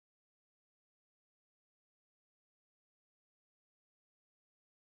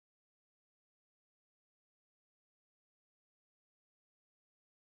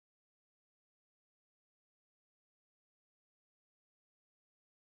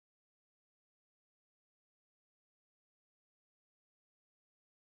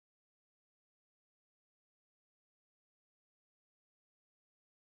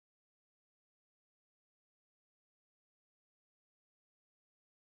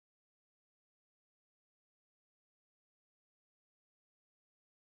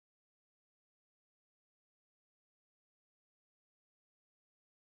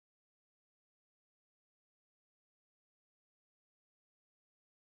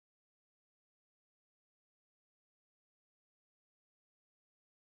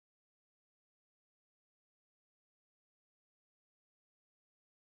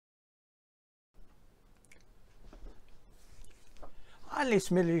Hi,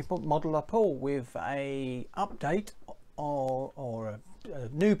 this model I pull with a update or a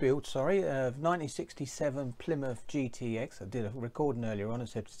new build, sorry, of 1967 Plymouth GTX. I did a recording earlier on and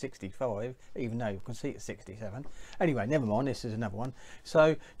said 65, even though you can see it's 67. Anyway, never mind, this is another one.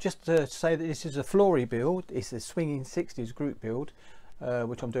 So just to say that this is a Flory build, it's a swinging 60s group build,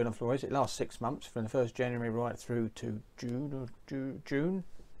 which I'm doing on Flory. It lasts 6 months from the 1st January right through to June.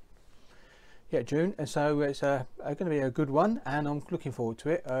 Yeah, June, and so it's going to be a good one, and I'm looking forward to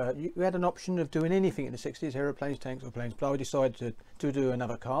it. You had an option of doing anything in the 60s, aeroplanes, tanks or planes, but I decided to do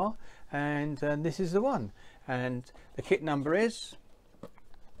another car, and this is the one. And the kit number is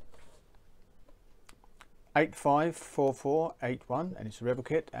 854481, and it's a Revell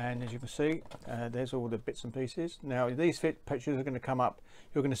kit, and as you can see, there's all the bits and pieces. Now these pictures are going to come up,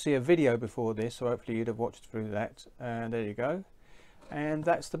 you're going to see a video before this, so hopefully you'd have watched through that, and there you go. And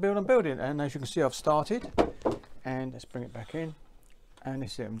that's the build I'm building, and as you can see I've started, and let's bring it back in, and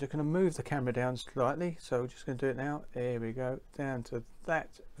this is it. I'm just going to move the camera down slightly, so we're just going to do it now. There we go, down to that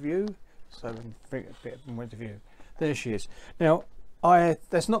view, so we can bring it a bit from point of view. There she is. Now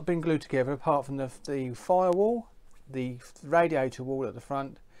that's not been glued together apart from the firewall, the radiator wall at the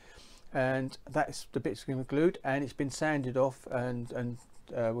front, and that's the bits going to be glued, and it's been sanded off and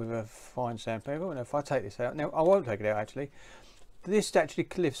with a fine sandpaper. And if I take this out now, I won't take it out actually. This actually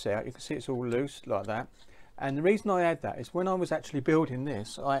lifts out, you can see it's all loose like that, and the reason I add that is when I was actually building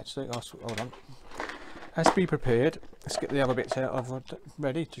this, hold on, let's be prepared, let's get the other bits out of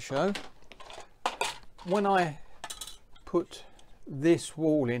ready to show. When I put this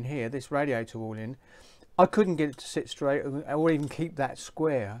wall in here, this radiator wall in, I couldn't get it to sit straight or even keep that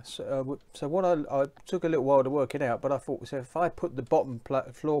square, so what I took a little while to work it out, but I thought, so if I put the bottom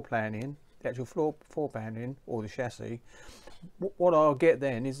floor plan in, the actual floor plan in, or the chassis, what I'll get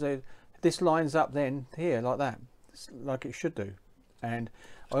then is that this lines up then here like that, like it should do. And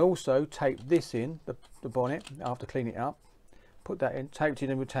I also taped this in the bonnet after cleaning it up, put that in, taped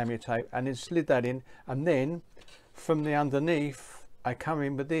it in with Tamiya tape, and then slid that in, and then from the underneath I come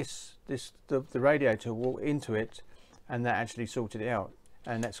in with the radiator wall into it, and that actually sorted it out,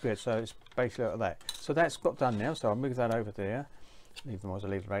 and that's good. So it's basically like that. So that's got done now, so I'll move that over there, leave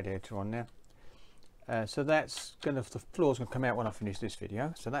the radiator on now. So that's the floor's going to come out when I finish this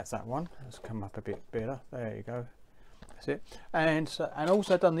video. So that's that one. Let's come up a bit better. There you go. That's it. And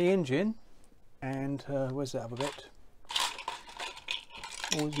also done the engine. And where's that other bit?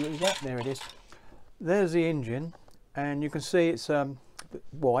 Is that? There it is. There's the engine, and you can see it's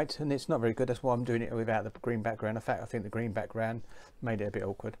white, and it's not very good. That's why I'm doing it without the green background. In fact, I think the green background made it a bit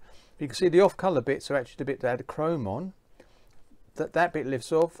awkward. But you can see the off-color bits are actually the bit that had chrome on. That bit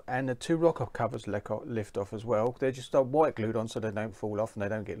lifts off, and the two rocker covers lift off as well. They're just white glued on so they don't fall off and they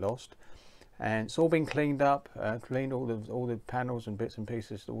don't get lost. And it's all been cleaned up, cleaned all the panels and bits and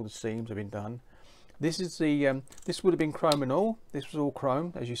pieces. All the seams have been done. This is the this would have been chrome and all. This was all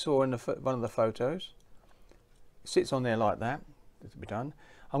chrome, as you saw in one of the photos. It sits on there like that. This will be done.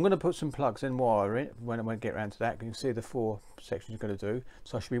 I'm going to put some plugs and wire in when I get around to that. You can see the 4 sections you're going to do.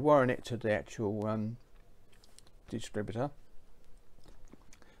 So I should be wiring it to the actual distributor.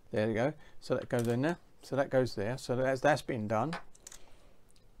 There you go. So that goes in there. So that goes there. So that's been done.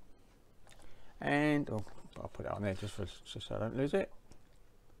 And I'll put it on there just so I don't lose it.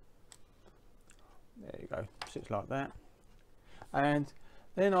 There you go. Sits like that. And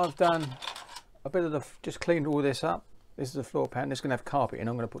then I've done a bit of just cleaned all this up. This is the floor pan. It's going to have carpet in.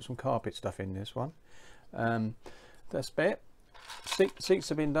 I'm going to put some carpet stuff in this one. That's it. Seats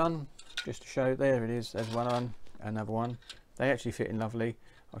have been done. Just to show. There it is. There's one on. Another one. They actually fit in lovely.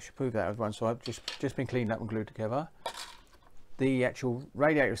 I should prove that with one. So I've just been cleaned up and glued together. The actual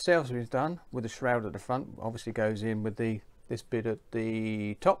radiator itself is done with the shroud at the front. Obviously goes in with this bit at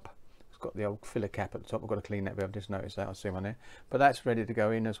the top. It's got the old filler cap at the top. I've got to clean that bit. I've just noticed that. I'll see one there. But that's ready to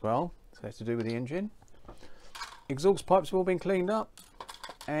go in as well. So that's to do with the engine. Exhaust pipes have all been cleaned up.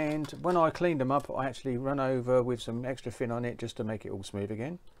 And when I cleaned them up, I actually run over with some extra fin on it just to make it all smooth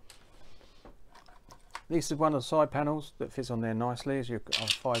again. This is one of the side panels that fits on there nicely.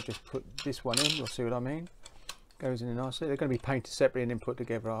 If I just put this one in, you'll see what I mean. Goes in nicely. They're going to be painted separately and then put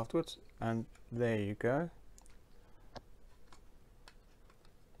together afterwards. And there you go.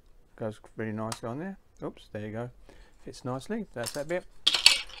 Goes really nicely on there. Oops, there you go. Fits nicely. That's that bit.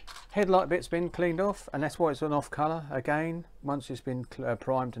 Headlight bit's been cleaned off, and that's why it's an off colour. Again, once it's been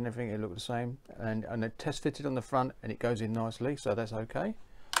primed and everything, it looks the same. And it test fitted on the front, and it goes in nicely, so that's okay.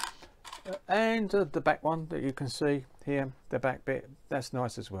 And the back one that you can see here, the back bit, that's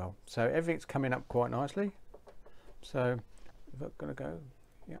nice as well. So everything's coming up quite nicely. So if I'm going to go,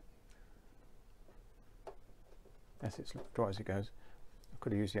 yeah, that's it, as dry as it goes.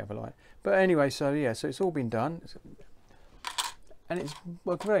 could have used the other light, but anyway, so yeah, so it's all been done, and it's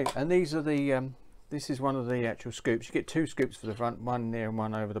worked great. And these are the this is one of the actual scoops. You get 2 scoops for the front, one there and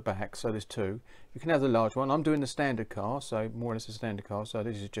one over the back, so there's 2. You can have the large one. I'm doing the standard car, so more or less a standard car, so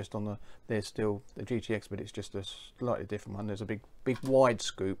this is just on the, there's still the GTX, but it's just a slightly different one. There's a big wide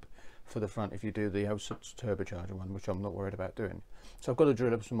scoop for the front if you do the turbocharger one, which I'm not worried about doing. So I've got to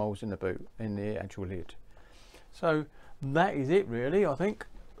drill up some holes in the boot, in the actual lid. So that is it really, I think.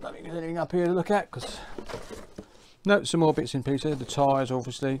 Let me get anything up here to look at, because no, some more bits and pieces. The tyres,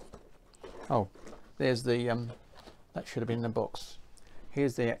 obviously. Oh, there's the that should have been in the box.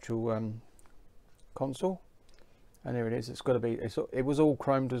 Here's the actual console, and there it is. It's got to be, it was all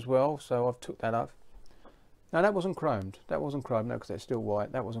chromed as well, so I've took that up. No, that wasn't chromed. That wasn't chromed, no, because it's still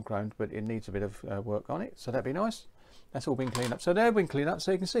white. That wasn't chromed, but it needs a bit of work on it, so that'd be nice. That's all been cleaned up. So they've been cleaned up,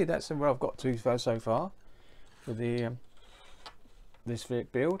 so you can see that's where I've got to so far with the this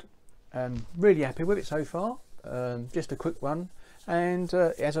build. Really happy with it so far. Just a quick one, and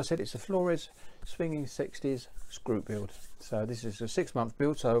as I said, it's a Flory's swinging 60s screw build. So this is a 6-month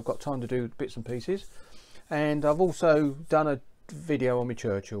build, so I've got time to do bits and pieces. And I've also done a video on my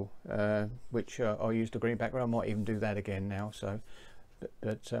Churchill, which I'll use the green background. I might even do that again now, so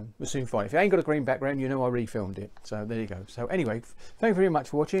but we'll soon find. If you ain't got a green background, you know I refilmed it. So there you go. So anyway, thank you very much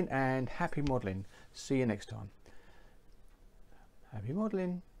for watching, and happy modelling. See you next time. Happy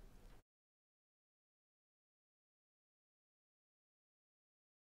modelling.